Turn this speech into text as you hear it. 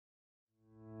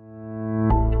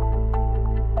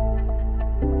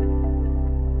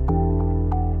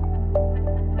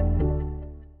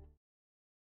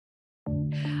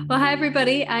Hi,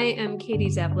 everybody. I am Katie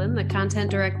Devlin, the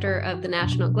content director of the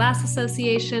National Glass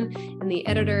Association and the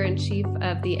editor-in-chief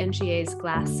of the NGA's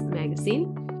Glass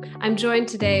magazine. I'm joined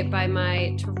today by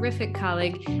my terrific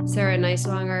colleague, Sarah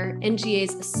Neiswanger,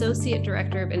 NGA's Associate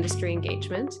Director of Industry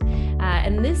Engagement.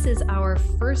 And this is our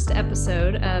first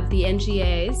episode of the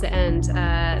NGA's and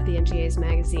the NGA's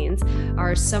magazines,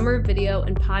 our summer video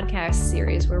and podcast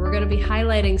series, where we're going to be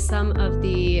highlighting some of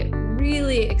the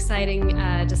really exciting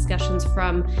discussions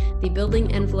from the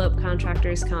Building Envelope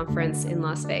Contractors Conference in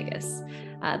Las Vegas.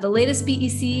 The latest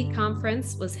BEC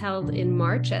conference was held in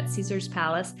March at Caesars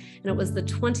Palace, and it was the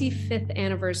 25th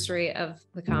anniversary of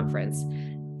the conference.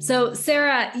 So,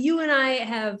 Sarah, you and I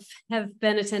have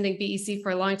been attending BEC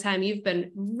for a long time. You've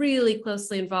been really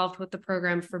closely involved with the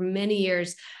program for many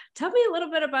years. Tell me a little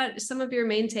bit about some of your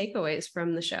main takeaways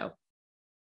from the show.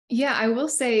 Yeah, I will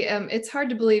say it's hard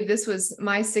to believe this was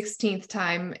my 16th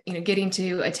time, getting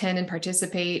to attend and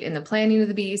participate in the planning of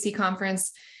the BEC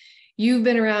conference. You've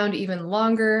been around even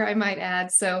longer, I might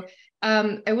add. So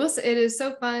I will say it is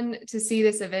so fun to see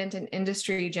this event and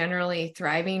industry generally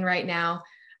thriving right now.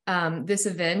 This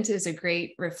event is a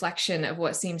great reflection of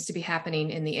what seems to be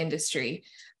happening in the industry.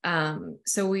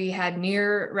 So we had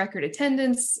near record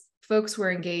attendance. Folks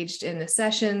were engaged in the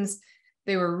sessions.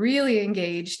 They were really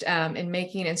engaged in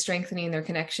making and strengthening their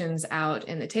connections out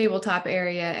in the tabletop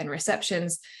area and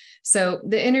receptions. So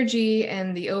the energy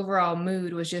and the overall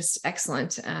mood was just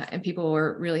excellent, and people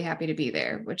were really happy to be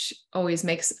there, which always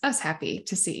makes us happy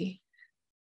to see.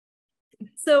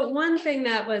 So one thing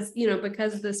that was,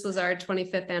 because this was our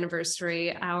 25th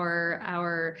anniversary,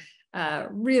 our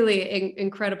really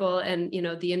incredible and,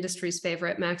 the industry's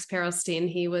favorite, Max Perelstein,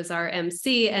 he was our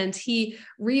MC, and he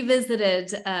revisited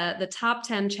the top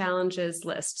 10 challenges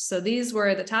list. So these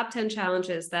were the top 10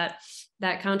 challenges that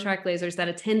contract lasers,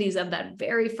 that attendees of that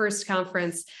very first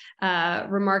conference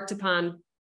remarked upon.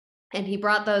 And he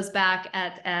brought those back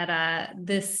at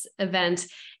this event.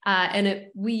 And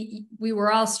we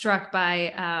were all struck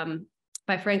by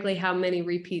frankly, how many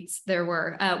repeats there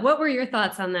were. What were your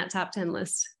thoughts on that top 10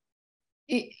 list?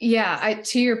 Yeah,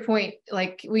 to your point,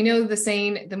 like we know the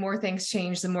saying, the more things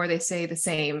change, the more they say the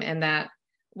same. And that,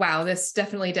 wow, this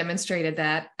definitely demonstrated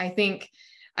that. I think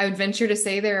I would venture to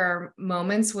say there are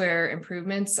moments where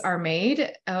improvements are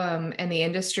made and the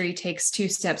industry takes two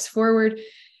steps forward,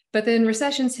 but then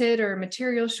recessions hit or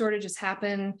material shortages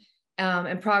happen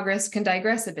and progress can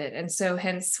digress a bit. And so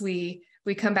hence we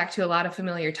come back to a lot of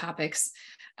familiar topics.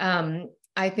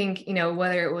 I think,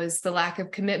 whether it was the lack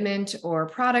of commitment or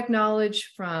product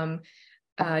knowledge from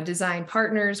design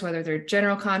partners, whether they're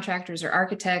general contractors or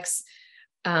architects,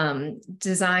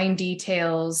 design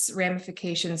details,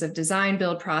 ramifications of design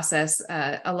build process,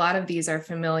 a lot of these are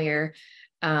familiar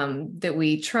that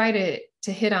we try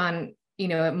to hit on,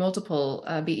 at multiple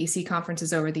BEC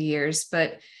conferences over the years.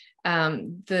 But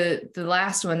the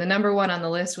last one, the number one on the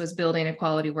list, was building a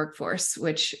quality workforce,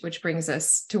 which brings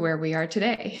us to where we are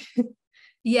today.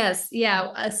 Yes. Yeah.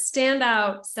 A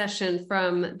standout session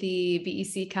from the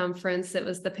BEC conference. It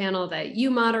was the panel that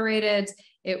you moderated.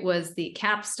 It was the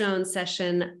capstone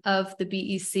session of the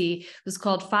BEC. It was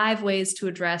called 5 Ways to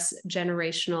Address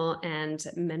Generational and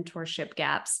Mentorship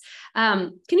Gaps.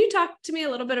 Can you talk to me a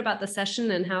little bit about the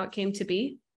session and how it came to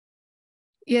be?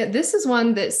 Yeah, this is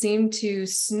one that seemed to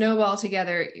snowball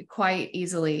together quite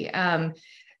easily.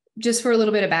 Just for a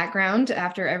little bit of background,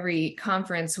 after every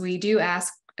conference, we do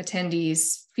ask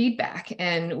attendees feedback,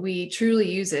 and we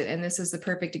truly use it. And this is the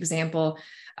perfect example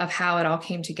of how it all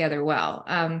came together well.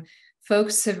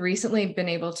 Folks have recently been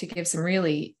able to give some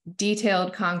really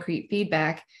detailed, concrete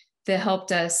feedback that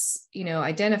helped us,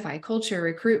 identify culture,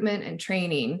 recruitment, and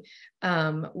training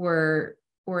were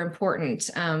important.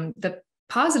 The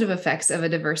positive effects of a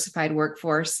diversified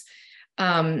workforce.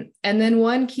 And then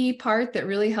one key part that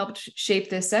really helped shape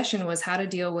this session was how to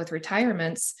deal with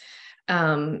retirements.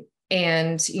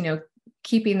 And,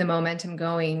 keeping the momentum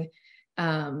going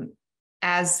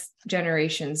as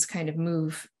generations kind of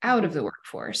move out of the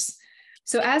workforce.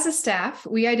 So as a staff,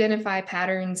 we identify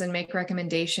patterns and make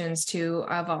recommendations to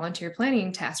a volunteer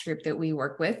planning task group that we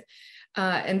work with.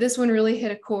 And this one really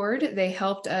hit a chord. They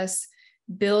helped us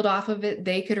build off of it.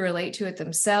 They could relate to it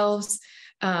themselves.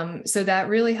 So that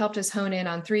really helped us hone in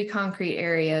on 3 concrete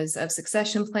areas of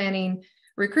succession planning,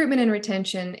 recruitment and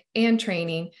retention, and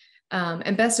training.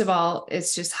 And best of all,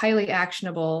 it's just highly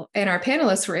actionable. And our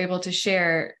panelists were able to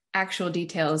share actual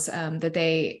details that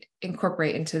they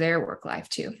incorporate into their work life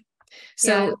too.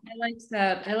 So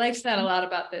yeah, I liked that a lot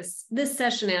about this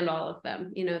session and all of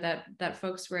them, that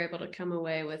folks were able to come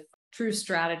away with true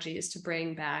strategies to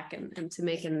bring back and to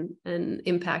make an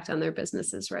impact on their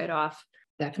businesses right off.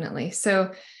 Definitely.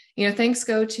 So, Thanks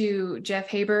go to Jeff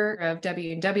Haber of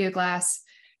W&W Glass,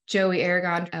 Joey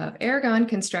Aragon of Aragon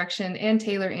Construction, and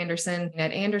Taylor Anderson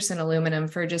at Anderson Aluminum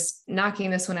for just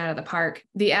knocking this one out of the park.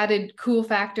 The added cool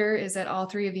factor is that all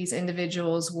three of these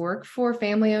individuals work for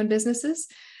family-owned businesses.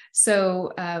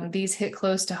 So these hit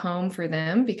close to home for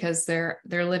them because they're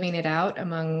living it out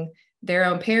among their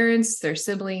own parents, their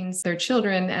siblings, their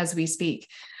children as we speak.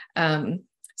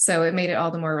 So it made it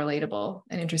all the more relatable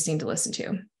and interesting to listen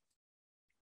to.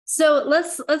 So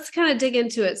let's kind of dig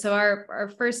into it. So our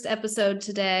first episode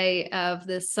today of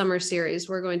this summer series,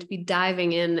 we're going to be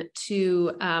diving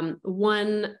into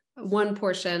one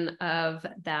portion of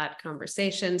that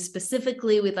conversation.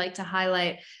 Specifically, we'd like to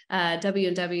highlight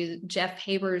W&W Jeff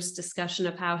Haber's discussion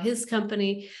of how his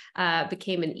company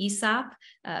became an ESOP,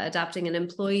 adopting an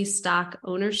employee stock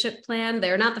ownership plan.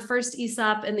 They're not the first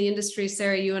ESOP in the industry.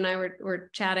 Sarah, you and I were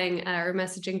chatting or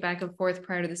messaging back and forth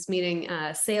prior to this meeting.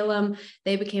 Salem,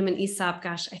 they became an ESOP,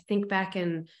 gosh, I think back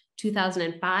in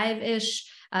 2005-ish.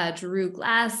 Drew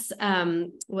Glass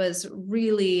was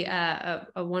really a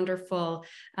wonderful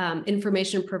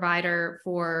information provider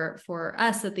for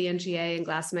us at the NGA and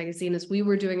Glass Magazine as we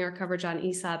were doing our coverage on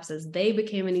ESOPs as they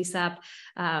became an ESOP.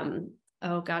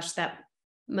 Oh gosh, that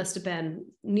must have been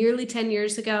nearly 10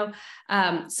 years ago.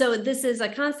 So this is a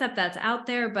concept that's out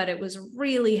there, but it was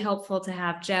really helpful to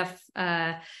have Jeff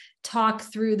talk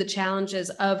through the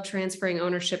challenges of transferring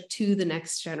ownership to the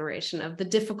next generation, of the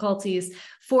difficulties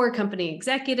for company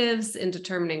executives in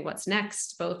determining what's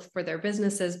next, both for their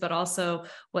businesses, but also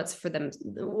what's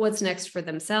next for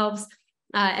themselves,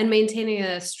 and maintaining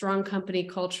a strong company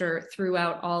culture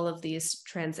throughout all of these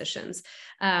transitions.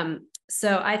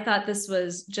 So I thought this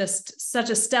was just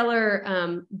such a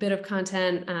stellar bit of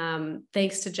content.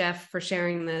 Thanks to Jeff for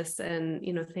sharing this, and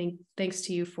thanks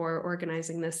to you for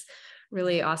organizing this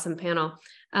really awesome panel.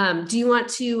 Do you want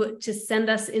to send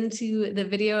us into the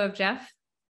video of Jeff?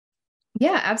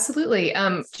 Yeah, absolutely.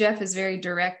 Jeff is very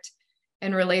direct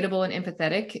and relatable and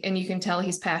empathetic, and you can tell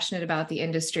he's passionate about the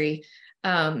industry.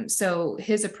 So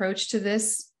his approach to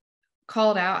this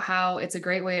called out how it's a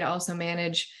great way to also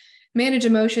manage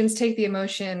emotions, take the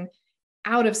emotion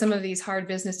out of some of these hard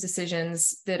business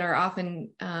decisions that are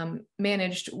often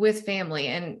managed with family.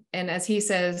 And as he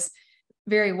says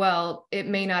very well, it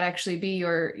may not actually be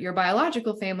your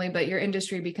biological family, but your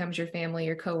industry becomes your family,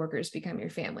 your coworkers become your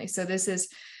family. So this is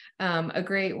a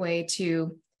great way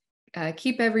to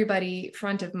keep everybody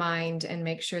front of mind and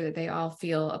make sure that they all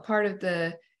feel a part of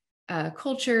the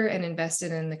culture and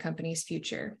invested in the company's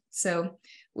future. So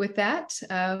with that,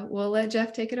 we'll let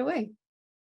Jeff take it away.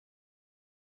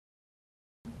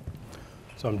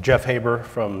 So I'm Jeff Haber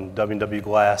from W&W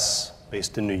Glass,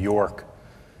 based in New York.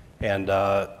 And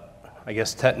I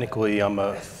guess technically I'm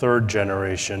a third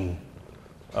generation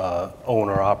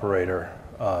owner operator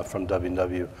from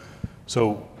W&W.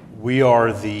 So we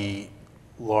are the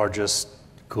largest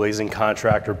glazing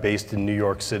contractor based in New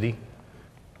York City.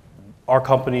 Our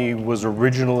company was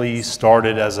originally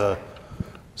started as a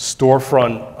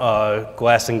storefront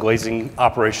glass and glazing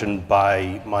operation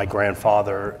by my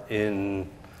grandfather in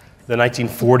the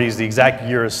 1940s. The exact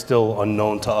year is still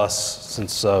unknown to us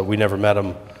since we never met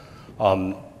him.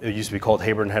 It used to be called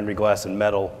Haber and Henry Glass and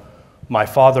Metal. My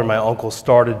father and my uncle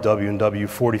started W&W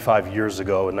 45 years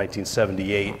ago in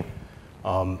 1978.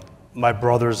 My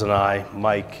brothers and I,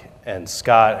 Mike and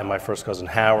Scott, and my first cousin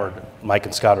Howard, Mike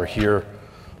and Scott are here,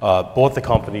 bought the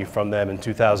company from them in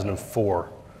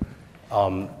 2004.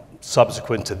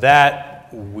 Subsequent to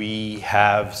that, we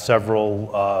have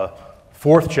several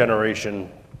fourth generation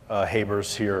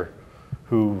Habers here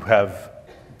who have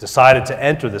decided to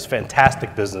enter this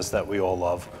fantastic business that we all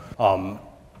love.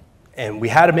 And we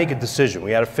had to make a decision.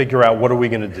 We had to figure out, what are we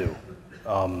going to do?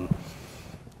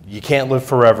 You can't live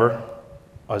forever.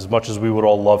 As much as we would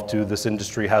all love to, this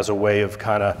industry has a way of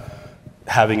kind of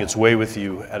having its way with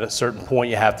you. At a certain point,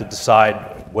 you have to decide,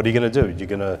 what are you going to do? You're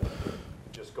going to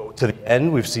just go to the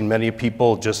end. We've seen many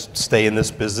people just stay in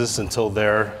this business until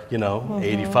they're,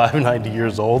 85, 90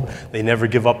 years old. They never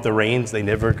give up the reins. They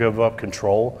never give up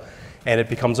control. And it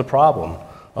becomes a problem.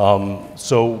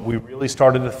 So we really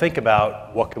started to think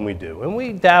about, what can we do? And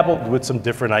we dabbled with some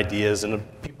different ideas, and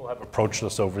people have approached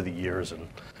us over the years, and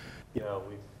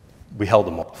we held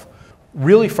them off.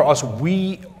 Really, for us,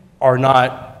 we are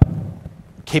not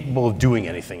capable of doing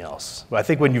anything else. But I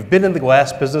think when you've been in the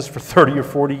glass business for 30 or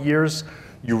 40 years,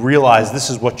 you realize this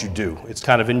is what you do. It's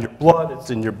kind of in your blood, it's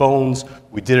in your bones.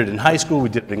 We did it in high school, we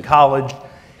did it in college,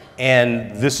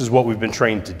 and this is what we've been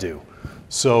trained to do.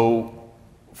 So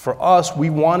for us, we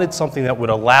wanted something that would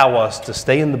allow us to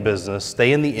stay in the business,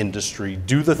 stay in the industry,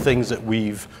 do the things that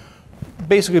we've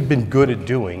basically been good at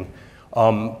doing,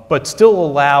 but still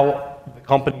allow the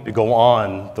company to go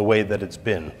on the way that it's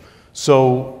been.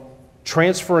 So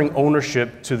transferring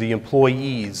ownership to the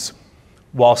employees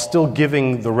while still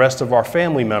giving the rest of our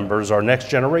family members, our next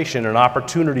generation, an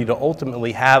opportunity to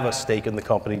ultimately have a stake in the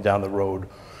company down the road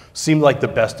seemed like the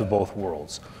best of both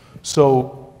worlds.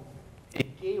 So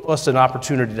it gave us an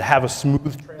opportunity to have a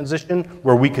smooth transition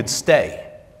where we could stay.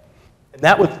 And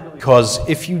that was because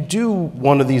if you do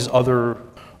one of these other,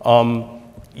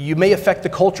 you may affect the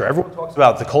culture. Everyone talks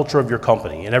about the culture of your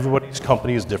company, and everybody's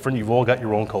company is different. You've all got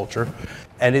your own culture,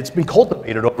 and it's been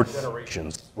cultivated over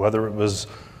generations, whether it was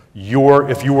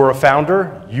if you were a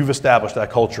founder, you've established that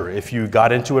culture. If you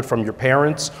got into it from your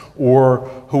parents or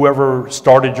whoever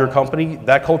started your company,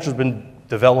 that culture's been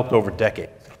developed over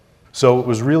decades. So it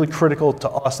was really critical to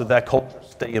us that that culture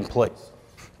stay in place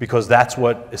because that's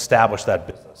what established that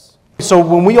business. So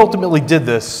when we ultimately did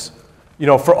this,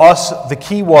 for us, the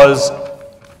key was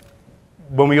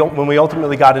when we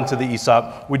ultimately got into the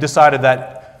ESOP, we decided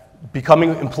that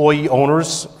becoming employee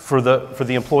owners for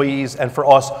the employees and for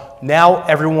us, now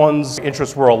everyone's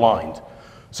interests were aligned.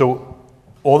 So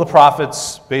all the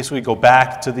profits basically go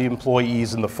back to the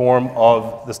employees in the form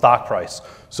of the stock price.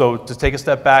 So to take a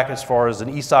step back as far as an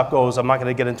ESOP goes, I'm not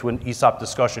going to get into an ESOP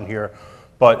discussion here,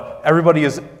 but everybody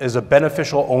is a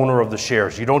beneficial owner of the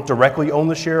shares. You don't directly own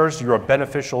the shares, you're a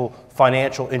beneficial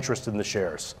financial interest in the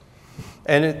shares.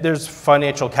 And there's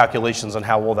financial calculations on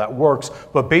how all that works,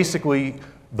 but basically,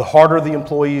 the harder the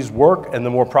employees work and the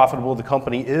more profitable the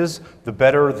company is, the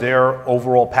better their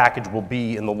overall package will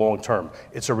be in the long term.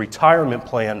 It's a retirement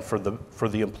plan for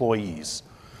the employees.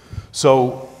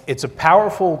 So it's a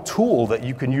powerful tool that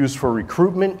you can use for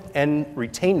recruitment and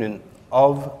retainment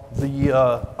of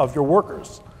your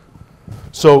workers.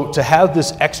 So to have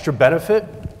this extra benefit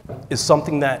is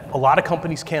something that a lot of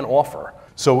companies can't offer.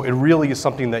 So it really is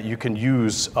something that you can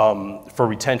use for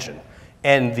retention.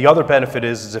 And the other benefit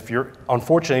is if you're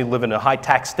unfortunately live in a high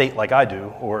tax state like I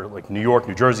do, or like New York,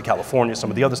 New Jersey, California, some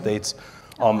of the other states,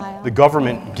 the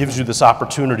government gives you this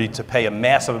opportunity to pay a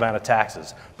massive amount of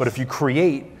taxes. But if you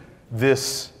create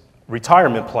this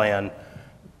retirement plan,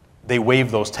 they waive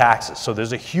those taxes. So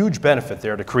there's a huge benefit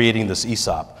there to creating this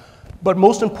ESOP. But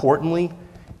most importantly,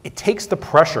 it takes the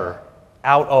pressure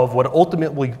out of what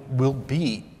ultimately will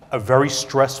be a very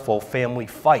stressful family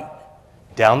fight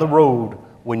down the road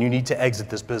when you need to exit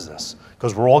this business,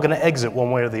 because we're all going to exit one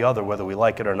way or the other, whether we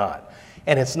like it or not.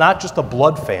 And it's not just a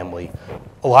blood family.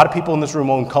 A lot of people in this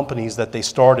room own companies that they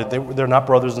started. They're not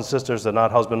brothers and sisters, they're not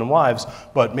husband and wives,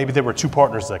 but maybe they were two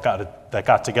partners that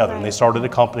got together, and they started a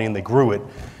company and they grew it.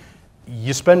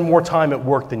 You spend more time at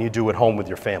work than you do at home with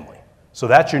your family. So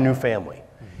that's your new family.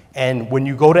 And when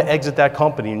you go to exit that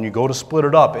company and you go to split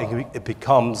it up,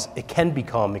 it can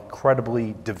become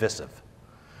incredibly divisive.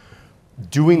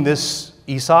 Doing this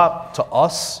ESOP, to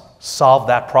us, solved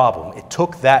that problem. It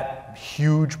took that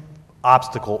huge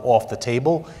obstacle off the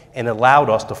table and allowed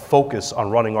us to focus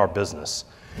on running our business.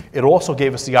 It also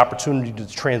gave us the opportunity to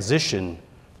transition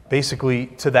basically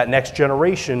to that next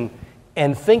generation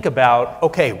and think about,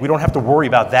 okay, we don't have to worry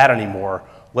about that anymore.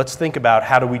 Let's think about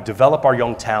how do we develop our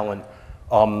young talent,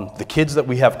 the kids that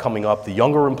we have coming up, the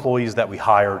younger employees that we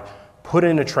hired, put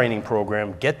in a training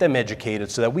program, get them educated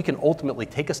so that we can ultimately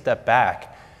take a step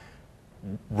back,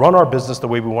 run our business the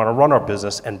way we want to run our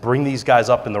business, and bring these guys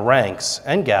up in the ranks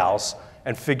and gals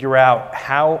and figure out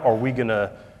how are we going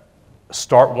to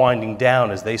start winding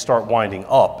down as they start winding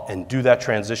up and do that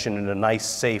transition in a nice,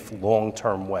 safe,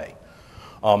 long-term way.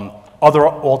 Other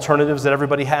alternatives that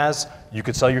everybody has, you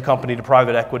could sell your company to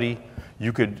private equity,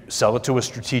 you could sell it to a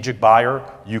strategic buyer,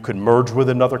 you could merge with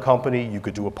another company, you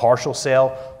could do a partial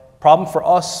sale. Problem for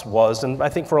us was, and I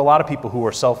think for a lot of people who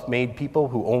are self-made people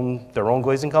who own their own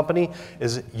glazing company,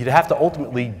 is you'd have to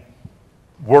ultimately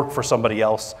work for somebody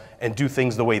else and do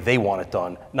things the way they want it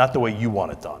done, not the way you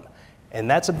want it done. And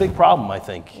that's a big problem, I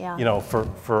think,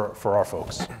 for our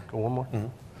folks. Go one more. Mm-hmm.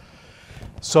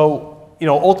 So,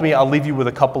 ultimately, I'll leave you with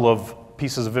a couple of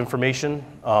pieces of information.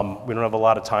 We don't have a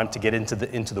lot of time to get into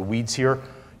the weeds here.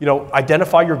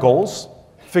 Identify your goals.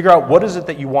 Figure out what is it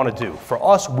that you want to do. For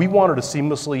us, we wanted to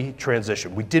seamlessly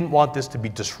transition. We didn't want this to be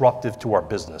disruptive to our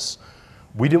business.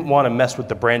 We didn't want to mess with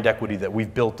the brand equity that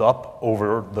we've built up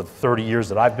over the 30 years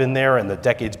that I've been there and the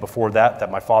decades before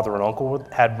that my father and uncle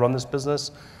had run this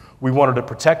business. We wanted to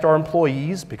protect our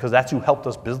employees because that's who helped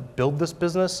us build this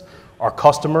business, our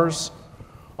customers,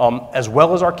 as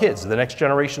well as our kids, the next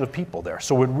generation of people there.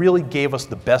 So it really gave us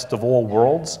the best of all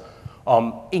worlds.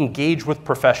 Engage with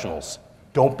professionals.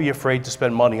 Don't be afraid to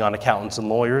spend money on accountants and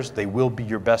lawyers. They will be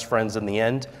your best friends in the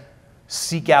end.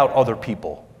 Seek out other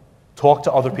people. Talk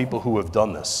to other people who have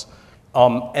done this.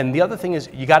 And the other thing is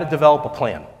you got to develop a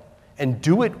plan. And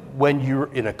do it when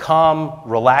you're in a calm,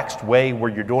 relaxed way where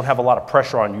you don't have a lot of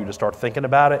pressure on you to start thinking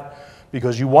about it,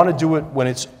 because you want to do it when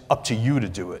it's up to you to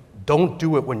do it. Don't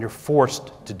do it when you're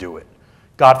forced to do it.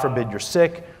 God forbid you're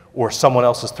sick, or someone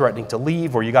else is threatening to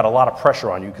leave, or you got a lot of pressure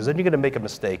on you, because then you're going to make a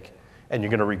mistake and you're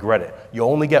going to regret it. You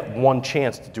only get one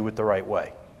chance to do it the right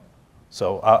way.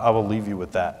 So I will leave you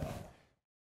with that.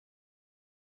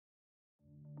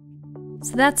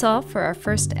 So that's all for our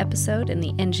first episode in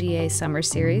the NGA Summer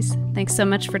Series. Thanks so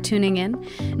much for tuning in.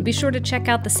 And be sure to check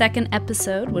out the second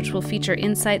episode, which will feature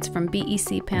insights from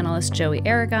BEC panelist Joey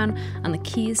Aragon on the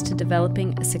keys to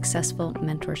developing a successful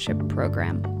mentorship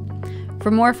program.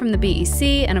 For more from the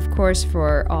BEC, and of course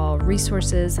for all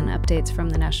resources and updates from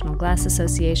the National Glass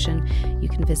Association, you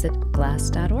can visit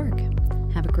glass.org.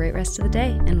 Have a great rest of the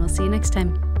day, and we'll see you next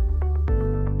time.